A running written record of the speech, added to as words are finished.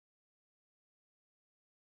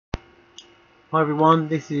Hi everyone,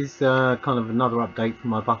 this is kind of another update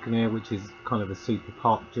from my Buccaneer, which is kind of a super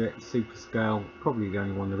park jet, super scale, probably the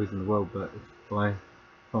only one there is in the world, but if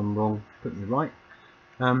I'm wrong, put me right.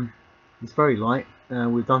 It's very light.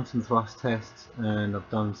 We've done some thrust tests and I've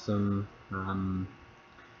done some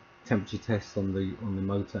temperature tests on the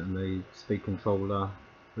motor and the speed controller.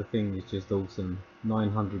 The thing is just awesome.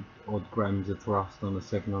 900 odd grams of thrust on a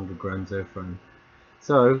 700 grams airframe.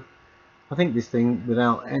 So I think this thing,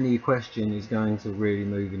 without any question, is going to really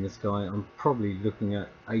move in the sky. I'm probably looking at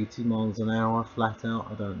 80 miles an hour flat out,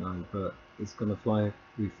 I don't know, but it's going to fly,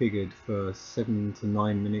 we figured, for 7 to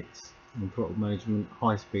 9 minutes on throttle management,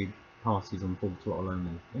 high speed passes on full throttle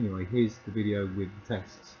only. Anyway, here's the video with the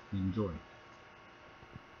tests. Enjoy.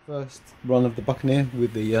 First run of the Buccaneer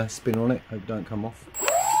with the spinner on it, hope it don't come off.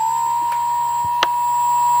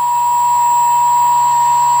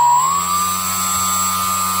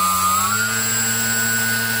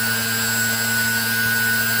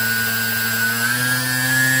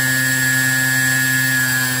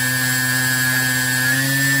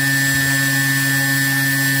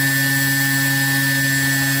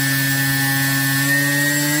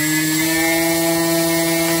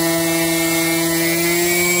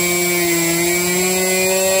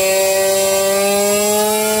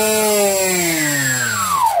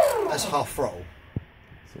 Half throttle.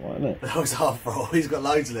 That's alright, isn't it? That was half throttle. He's got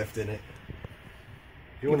loads left in it.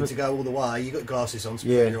 If you wanted to go all the way, you got glasses on, so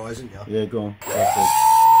yeah. Your eyes, haven't you? Yeah, go on. Do a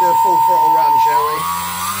full throttle run, shall we?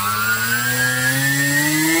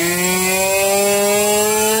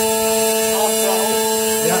 Half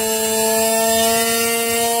throttle. Yeah.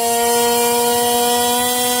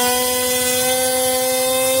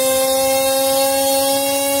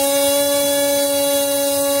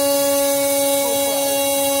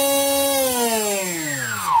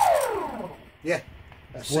 Yeah,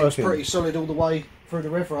 that seems pretty solid all the way through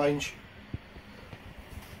the rev range.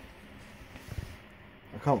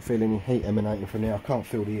 I can't feel any heat emanating from there. I can't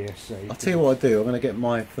feel the ESC. I'll tell you what I do. I'm going to get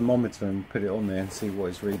my thermometer and put it on there and see what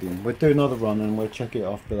it's reading. We'll do another run and we'll check it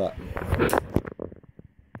after that.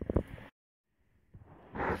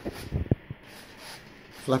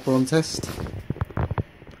 Flaperon test.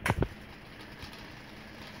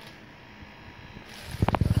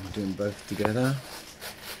 I'm doing both together.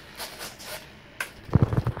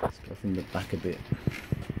 Let's go from the back a bit.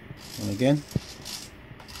 And again.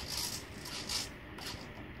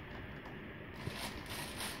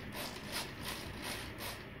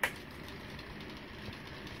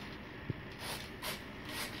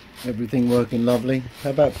 Everything working lovely. How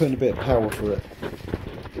about putting a bit of power through it?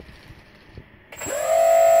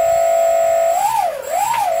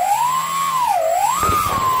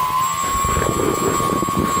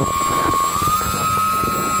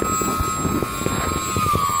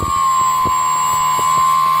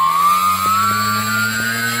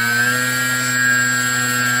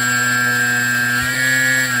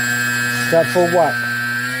 Is that full whack?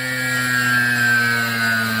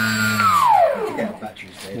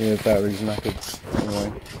 Yeah, battery's knackered.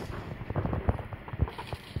 Anyway.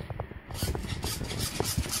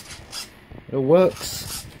 It all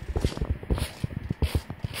works.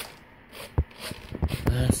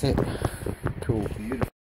 That's it. Cool.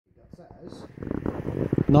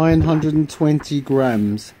 920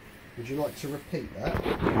 grams. Would you like to repeat that?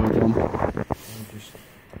 Hold on.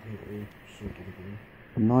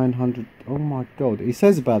 900. Oh my god. He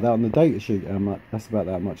says about that on the data sheet. That's about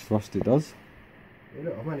that much thrust it does. Yeah,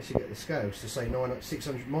 look, I've managed to get the scales to say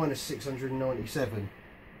minus 697.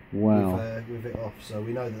 Wow. With it off, so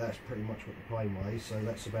we know that that's pretty much what the plane weighs, so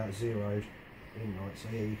that's about zeroed in right. So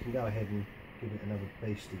yeah, you can go ahead and give it another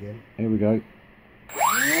beast again. Here we go.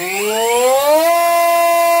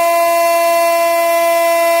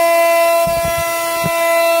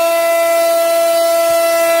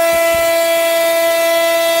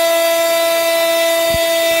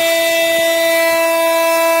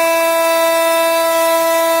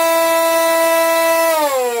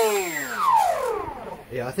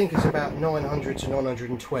 I think it's about 900 to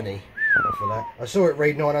 920 for that. I saw it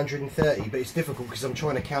read 930, but it's difficult because I'm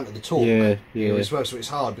trying to counter the torque yeah. as well, so it's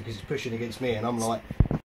hard because it's pushing against me and I'm like